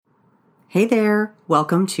Hey there,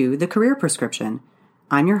 welcome to The Career Prescription.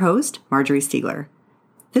 I'm your host, Marjorie Stiegler.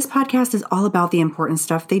 This podcast is all about the important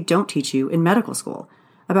stuff they don't teach you in medical school,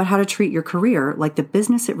 about how to treat your career like the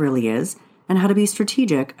business it really is, and how to be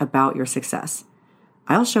strategic about your success.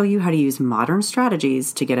 I'll show you how to use modern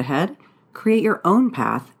strategies to get ahead, create your own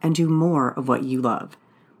path, and do more of what you love.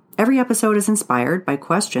 Every episode is inspired by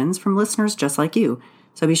questions from listeners just like you,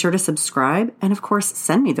 so be sure to subscribe and, of course,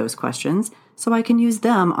 send me those questions so I can use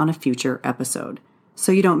them on a future episode.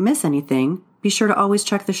 So you don't miss anything, be sure to always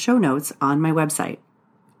check the show notes on my website.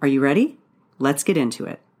 Are you ready? Let's get into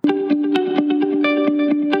it.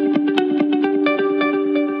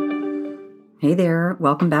 Hey there,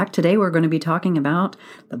 welcome back. Today we're going to be talking about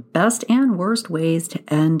the best and worst ways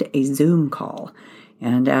to end a Zoom call.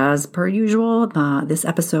 And as per usual, this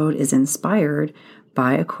episode is inspired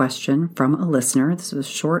by a question from a listener. This was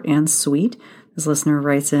short and sweet. This listener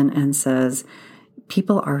writes in and says,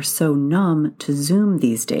 people are so numb to Zoom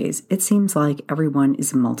these days. It seems like everyone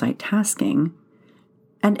is multitasking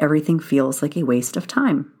and everything feels like a waste of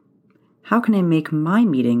time. How can I make my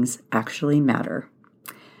meetings actually matter?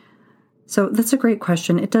 So that's a great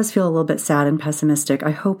question. It does feel a little bit sad and pessimistic.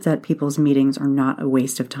 I hope that people's meetings are not a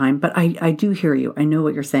waste of time, but I do hear you. I know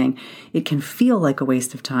what you're saying. It can feel like a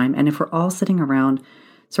waste of time. And if we're all sitting around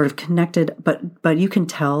sort of connected, but you can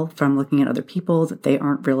tell from looking at other people that they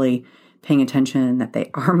aren't really paying attention, that they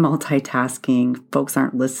are multitasking, folks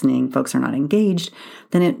aren't listening, folks are not engaged,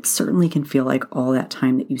 then it certainly can feel like all that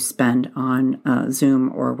time that you spend on Zoom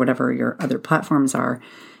or whatever your other platforms are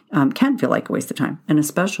can feel like a waste of time. And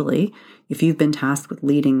especially if you've been tasked with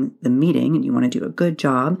leading the meeting and you want to do a good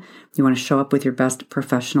job, you want to show up with your best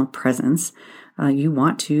professional presence, you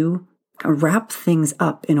want to wrap things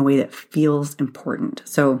up in a way that feels important.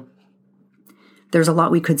 So there's a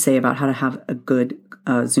lot we could say about how to have a good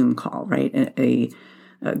Zoom call, right? A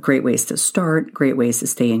great ways to start, great ways to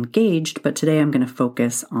stay engaged. But today I'm going to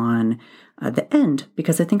focus on the end,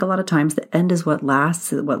 because I think a lot of times the end is what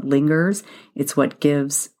lasts, what lingers. It's what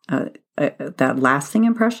gives that lasting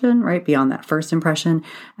impression, right? Beyond that first impression.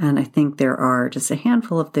 And I think there are just a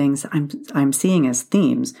handful of things I'm seeing as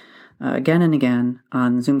themes again and again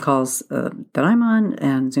on Zoom calls that I'm on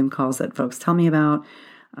and Zoom calls that folks tell me about,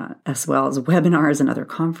 as well as webinars and other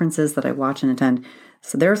conferences that I watch and attend.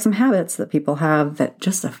 So there are some habits that people have that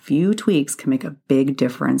just a few tweaks can make a big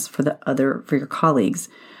difference for your colleagues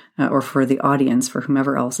or for the audience, for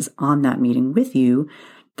whomever else is on that meeting with you,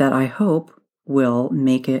 that I hope will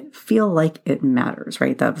make it feel like it matters,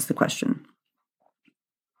 right? That was the question.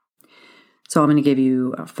 So I'm going to give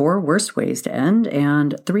you 4 worst ways to end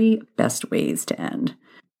and 3 best ways to end.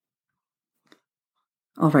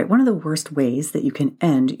 All right, one of the worst ways that you can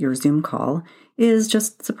end your Zoom call is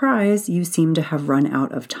just, surprise, you seem to have run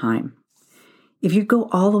out of time. If you go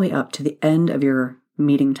all the way up to the end of your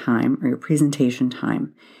meeting time or your presentation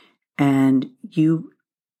time and you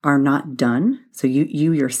are not done, so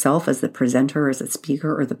you yourself as the presenter, as a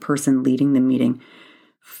speaker, or the person leading the meeting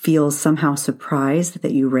feels somehow surprised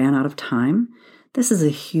that you ran out of time, this is a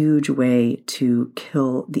huge way to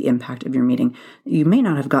kill the impact of your meeting. You may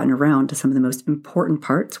not have gotten around to some of the most important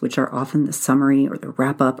parts, which are often the summary or the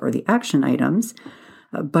wrap-up or the action items,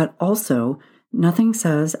 but also nothing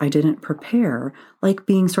says I didn't prepare like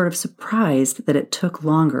being sort of surprised that it took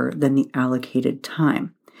longer than the allocated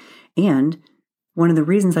time. And one of the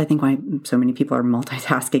reasons I think why so many people are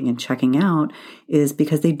multitasking and checking out is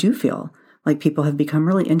because they do feel like people have become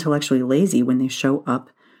really intellectually lazy when they show up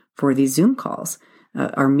for these Zoom calls.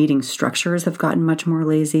 Our meeting structures have gotten much more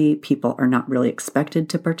lazy. People are not really expected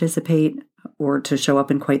to participate or to show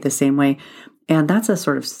up in quite the same way. And that's a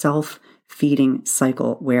sort of self-feeding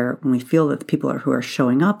cycle where when we feel that the people who are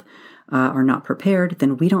showing up are not prepared,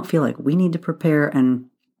 then we don't feel like we need to prepare. And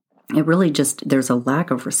it really just, there's a lack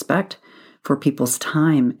of respect for people's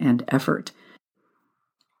time and effort.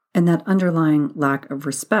 And that underlying lack of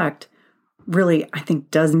respect really, I think,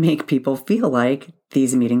 does make people feel like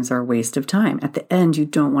these meetings are a waste of time. At the end, you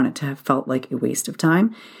don't want it to have felt like a waste of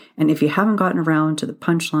time. And if you haven't gotten around to the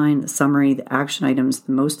punchline, the summary, the action items,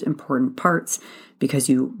 the most important parts, because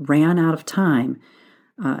you ran out of time,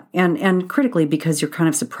 and critically, because you're kind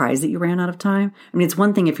of surprised that you ran out of time. I mean, it's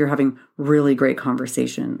one thing if you're having really great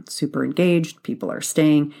conversation, super engaged, people are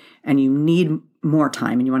staying, and you need more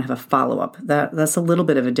time and you want to have a follow-up. That's a little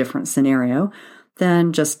bit of a different scenario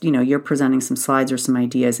than just, you're presenting some slides or some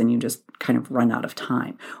ideas and you just kind of run out of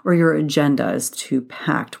time. Or your agenda is too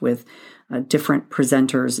packed with different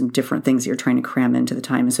presenters and different things that you're trying to cram into the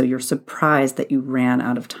time. And so you're surprised that you ran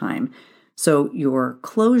out of time. So your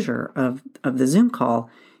closure of the Zoom call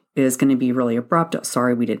is going to be really abrupt. Oh,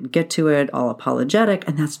 sorry, we didn't get to it, all apologetic.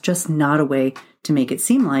 And that's just not a way to make it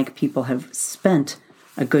seem like people have spent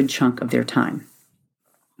a good chunk of their time.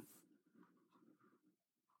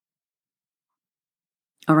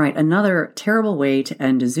 All right, another terrible way to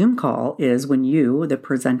end a Zoom call is when you, the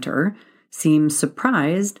presenter, seem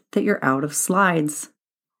surprised that you're out of slides.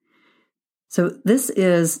 So this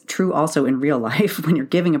is true also in real life when you're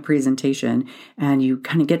giving a presentation and you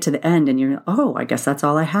kind of get to the end and you're, oh, I guess that's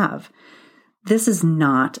all I have. This is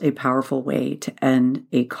not a powerful way to end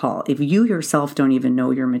a call. If you yourself don't even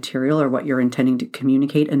know your material or what you're intending to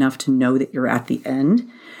communicate enough to know that you're at the end,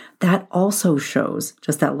 that also shows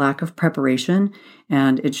just that lack of preparation,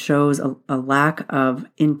 and it shows a lack of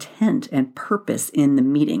intent and purpose in the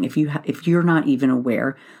meeting. If you're not even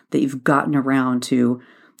aware that you've gotten around to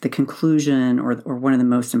the conclusion or one of the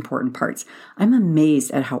most important parts. I'm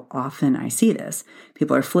amazed at how often I see this.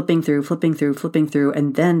 People are flipping through,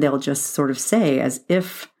 and then they'll just sort of say, as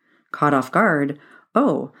if caught off guard,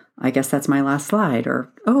 oh, I guess that's my last slide,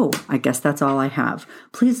 or, oh, I guess that's all I have.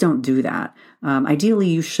 Please don't do that. Ideally,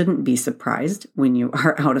 you shouldn't be surprised when you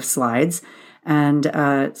are out of slides. And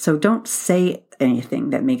so don't say anything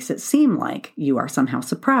that makes it seem like you are somehow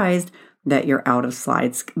surprised that you're out of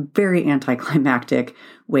slides. Very anticlimactic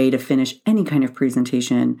way to finish any kind of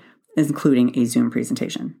presentation, including a Zoom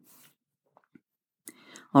presentation.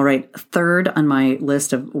 All right, third on my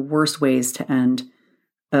list of worst ways to end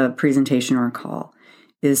a presentation or a call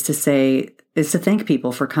is to thank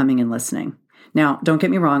people for coming and listening. Now, don't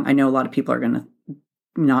get me wrong. I know a lot of people are going to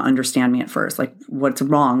not understand me at first. Like, what's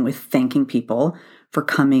wrong with thanking people for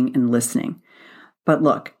coming and listening? But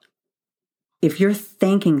look, if you're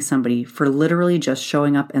thanking somebody for literally just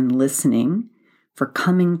showing up and listening, for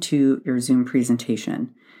coming to your Zoom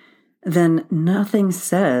presentation, then nothing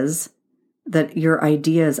says that your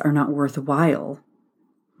ideas are not worthwhile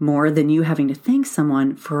more than you having to thank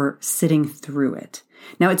someone for sitting through it.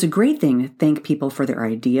 Now, it's a great thing to thank people for their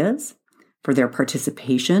ideas, for their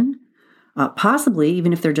participation, possibly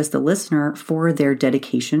even if they're just a listener, for their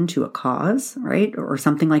dedication to a cause, right? Or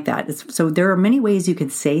something like that. So there are many ways you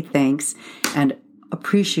could say thanks and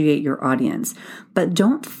appreciate your audience, but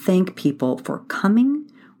don't thank people for coming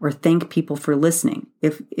or thank people for listening.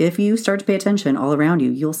 If you start to pay attention all around you,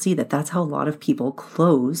 you'll see that that's how a lot of people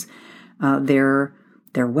close their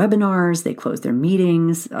webinars, they close their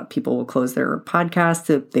meetings, people will close their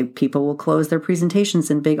podcasts, people will close their presentations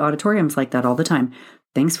in big auditoriums like that all the time.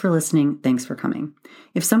 Thanks for listening. Thanks for coming.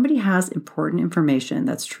 If somebody has important information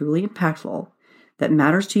that's truly impactful, that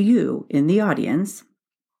matters to you in the audience,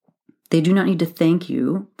 they do not need to thank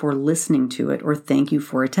you for listening to it or thank you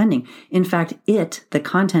for attending. In fact, the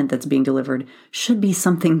content that's being delivered, should be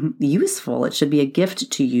something useful. It should be a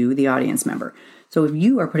gift to you, the audience member. So if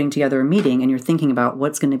you are putting together a meeting and you're thinking about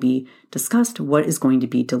what's going to be discussed, what is going to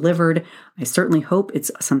be delivered, I certainly hope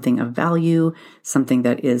it's something of value, something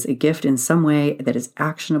that is a gift in some way that is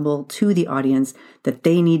actionable to the audience that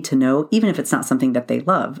they need to know, even if it's not something that they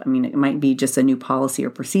love. I mean, it might be just a new policy or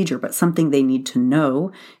procedure, but something they need to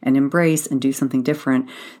know and embrace and do something different.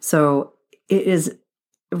 So it is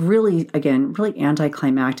really, again, really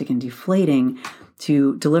anticlimactic and deflating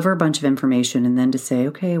to deliver a bunch of information and then to say,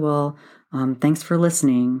 okay, well, thanks for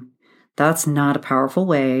listening. That's not a powerful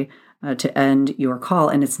way to end your call.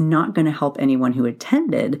 And it's not going to help anyone who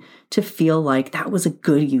attended to feel like that was a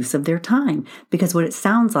good use of their time. Because what it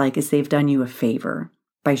sounds like is they've done you a favor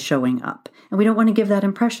by showing up. And we don't want to give that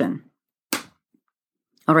impression.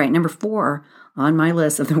 All right, number 4 on my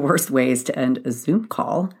list of the worst ways to end a Zoom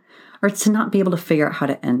call are to not be able to figure out how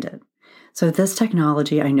to end it. So this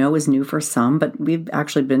technology I know is new for some, but we've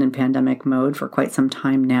actually been in pandemic mode for quite some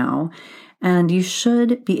time now. And you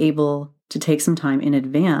should be able to take some time in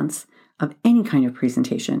advance of any kind of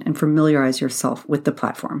presentation and familiarize yourself with the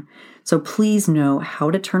platform. So please know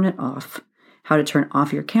how to turn it off, how to turn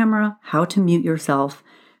off your camera, how to mute yourself,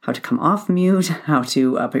 how to come off mute, how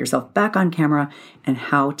to put yourself back on camera, and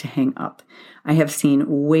how to hang up. I have seen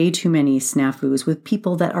way too many snafus with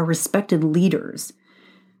people that are respected leaders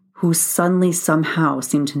who suddenly somehow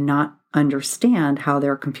seem to not understand how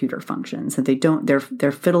their computer functions. That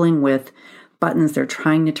they're fiddling with buttons, they're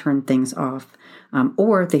trying to turn things off,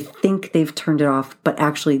 or they think they've turned it off, but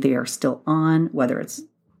actually they are still on, whether it's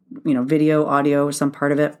video, audio, or some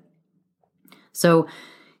part of it. So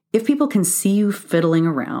if people can see you fiddling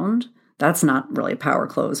around, that's not really a power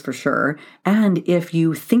close for sure. And if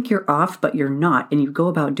you think you're off, but you're not, and you go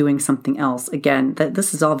about doing something else, again,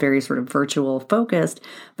 this is all very sort of virtual focused,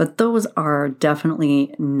 but those are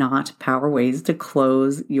definitely not power ways to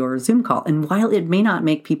close your Zoom call. And while it may not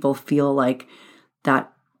make people feel like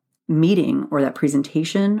that meeting or that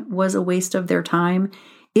presentation was a waste of their time,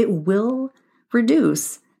 it will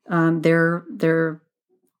reduce their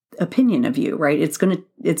opinion of you, right? It's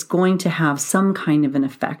going to have some kind of an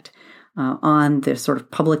effect on the sort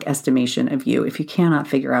of public estimation of you if you cannot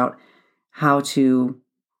figure out how to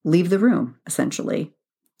leave the room, essentially.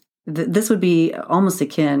 This would be almost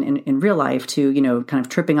akin in real life to, kind of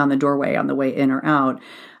tripping on the doorway on the way in or out.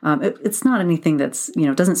 It's not anything that's,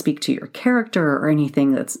 doesn't speak to your character or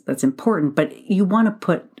anything that's important, but you want to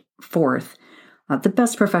put forth the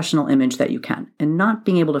best professional image that you can. And not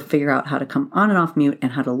being able to figure out how to come on and off mute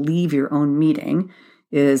and how to leave your own meeting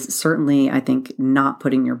is certainly, I think, not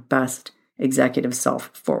putting your best executive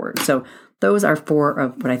self forward. So those are 4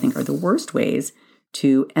 of what I think are the worst ways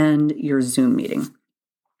to end your Zoom meeting.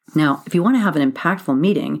 Now, if you want to have an impactful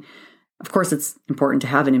meeting, of course, it's important to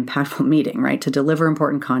have an impactful meeting, right? To deliver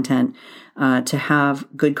important content, to have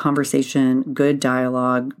good conversation, good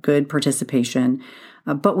dialogue, good participation.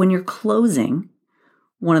 But when you're closing,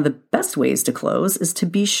 one of the best ways to close is to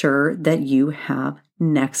be sure that you have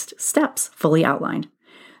next steps fully outlined.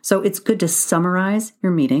 So it's good to summarize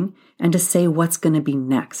your meeting and to say what's going to be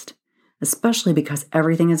next, especially because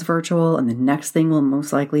everything is virtual and the next thing will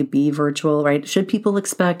most likely be virtual, right? Should people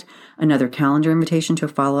expect another calendar invitation to a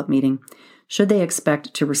follow-up meeting? Should they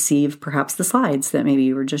expect to receive perhaps the slides that maybe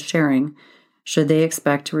you were just sharing? Should they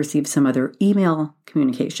expect to receive some other email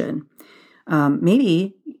communication?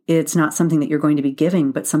 Maybe it's not something that you're going to be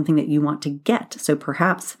giving, but something that you want to get. So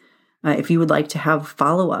perhaps if you would like to have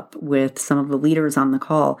follow-up with some of the leaders on the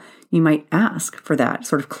call, you might ask for that,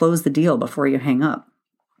 sort of close the deal before you hang up.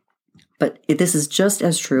 But this is just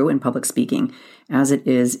as true in public speaking as it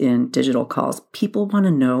is in digital calls. People want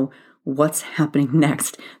to know what's happening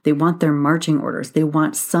next. They want their marching orders. They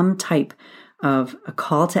want some type of a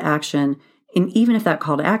call to action. And even if that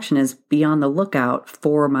call to action is be on the lookout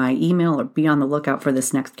for my email or be on the lookout for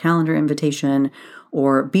this next calendar invitation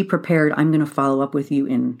or be prepared, I'm going to follow up with you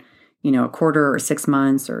in a quarter or 6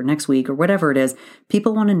 months or next week or whatever it is,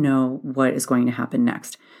 people want to know what is going to happen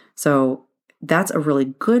next. So that's a really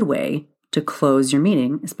good way to close your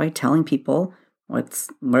meeting is by telling people what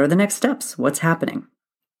are the next steps, what's happening.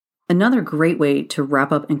 Another great way to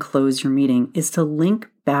wrap up and close your meeting is to link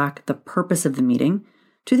back the purpose of the meeting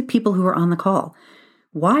to the people who are on the call.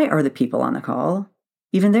 Why are the people on the call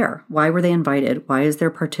even there? Why were they invited? Why is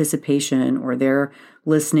their participation or their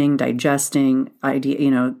listening, digesting,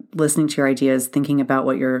 listening to your ideas, thinking about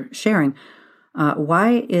what you're sharing?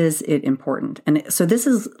 Why is it important? And so this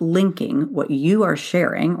is linking what you are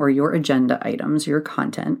sharing or your agenda items, your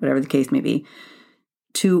content, whatever the case may be,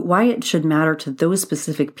 to why it should matter to those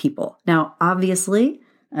specific people. Now, obviously,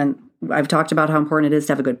 and I've talked about how important it is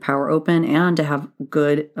to have a good power open and to have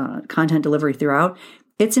good content delivery throughout.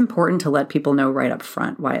 It's important to let people know right up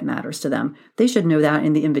front why it matters to them. They should know that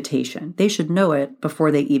in the invitation. They should know it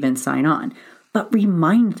before they even sign on. But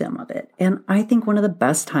remind them of it. And I think one of the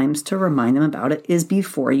best times to remind them about it is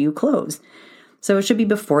before you close. So it should be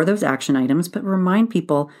before those action items, but remind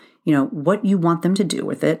people, what you want them to do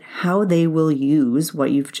with it, how they will use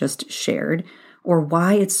what you've just shared, or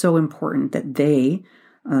why it's so important that they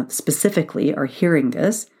specifically are hearing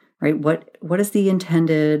this, right? What is the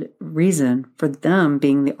intended reason for them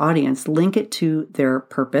being the audience? Link it to their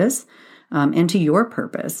purpose. And to your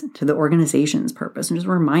purpose, to the organization's purpose, and just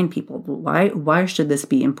remind people why should this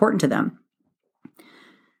be important to them?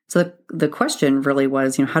 So the question really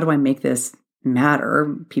was, how do I make this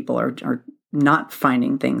matter? People are not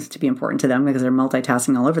finding things to be important to them because they're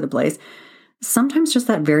multitasking all over the place. Sometimes just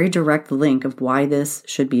that very direct link of why this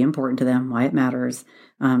should be important to them, why it matters,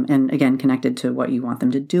 and again, connected to what you want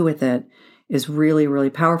them to do with it, is really, really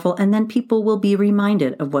powerful. And then people will be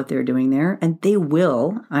reminded of what they're doing there. And they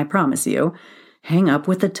will, I promise you, hang up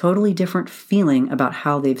with a totally different feeling about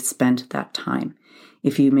how they've spent that time.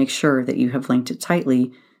 If you make sure that you have linked it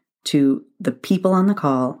tightly to the people on the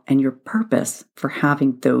call and your purpose for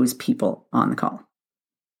having those people on the call.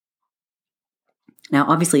 Now,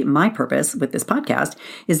 obviously, my purpose with this podcast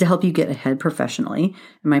is to help you get ahead professionally.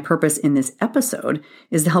 And my purpose in this episode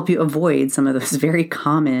is to help you avoid some of those very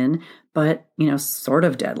common, but, sort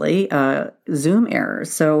of deadly Zoom errors.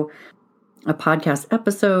 So a podcast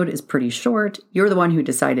episode is pretty short. You're the one who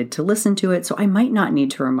decided to listen to it. So I might not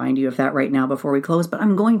need to remind you of that right now before we close, but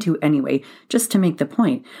I'm going to anyway, just to make the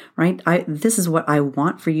point, right? This is what I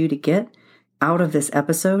want for you to get out of this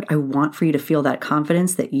episode. I want for you to feel that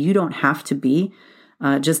confidence that you don't have to be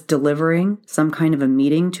just delivering some kind of a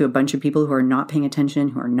meeting to a bunch of people who are not paying attention,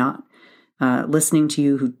 who are not listening to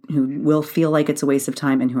you, who will feel like it's a waste of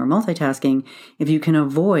time and who are multitasking. If you can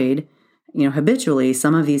avoid, habitually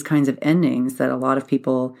some of these kinds of endings that a lot of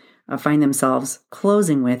people find themselves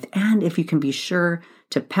closing with, and if you can be sure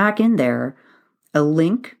to pack in there a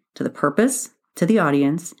link to the purpose, to the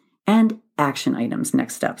audience, and action items,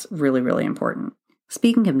 next steps. Really, really important.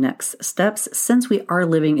 Speaking of next steps, since we are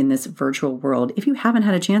living in this virtual world, if you haven't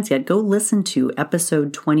had a chance yet, go listen to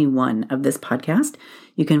episode 21 of this podcast.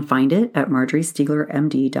 You can find it at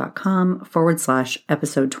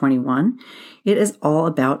marjoriestieglermd.com/episode 21. It is all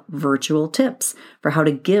about virtual tips for how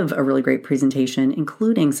to give a really great presentation,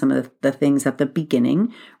 including some of the things at the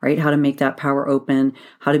beginning, right? How to make that power open,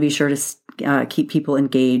 how to be sure to keep people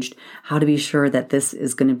engaged, how to be sure that this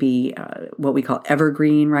is going to be what we call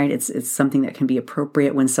evergreen, right? It's something that can be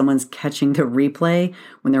appropriate when someone's catching the replay,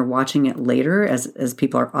 when they're watching it later, as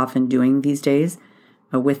people are often doing these days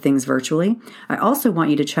with things virtually. I also want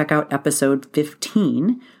you to check out episode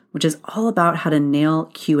 15, which is all about how to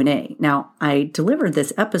nail Q&A. Now, I delivered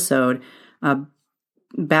this episode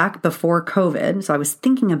back before COVID, so I was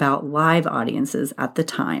thinking about live audiences at the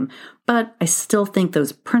time, but I still think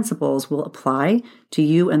those principles will apply to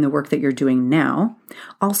you and the work that you're doing now.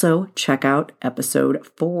 Also, check out episode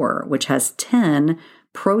 4, which has 10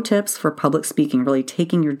 pro tips for public speaking, really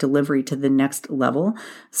taking your delivery to the next level.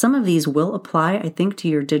 Some of these will apply, I think, to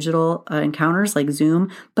your digital encounters like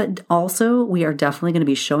Zoom, but also we are definitely going to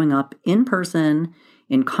be showing up in person,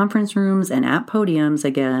 in conference rooms and at podiums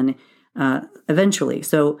again, eventually.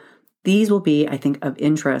 So these will be, I think, of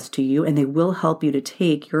interest to you, and they will help you to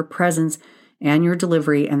take your presence and your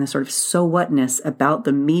delivery and the sort of so whatness about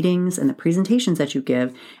the meetings and the presentations that you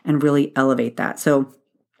give and really elevate that. So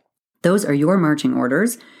those are your marching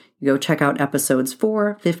orders. You go check out episodes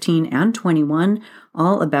 4, 15, and 21,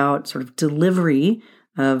 all about sort of delivery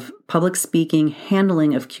of public speaking,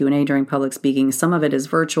 handling of Q&A during public speaking. Some of it is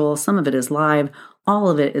virtual, some of it is live. All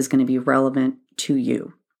of it is going to be relevant to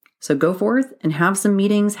you. So go forth and have some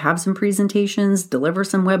meetings, have some presentations, deliver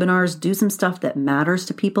some webinars, do some stuff that matters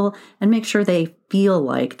to people, and make sure they feel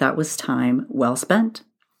like that was time well spent.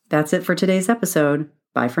 That's it for today's episode.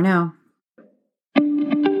 Bye for now.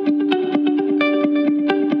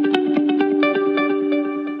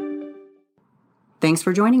 Thanks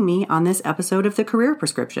for joining me on this episode of The Career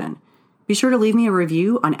Prescription. Be sure to leave me a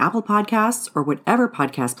review on Apple Podcasts or whatever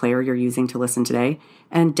podcast player you're using to listen today,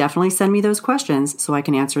 and definitely send me those questions so I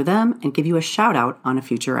can answer them and give you a shout out on a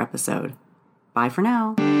future episode. Bye for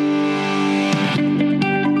now.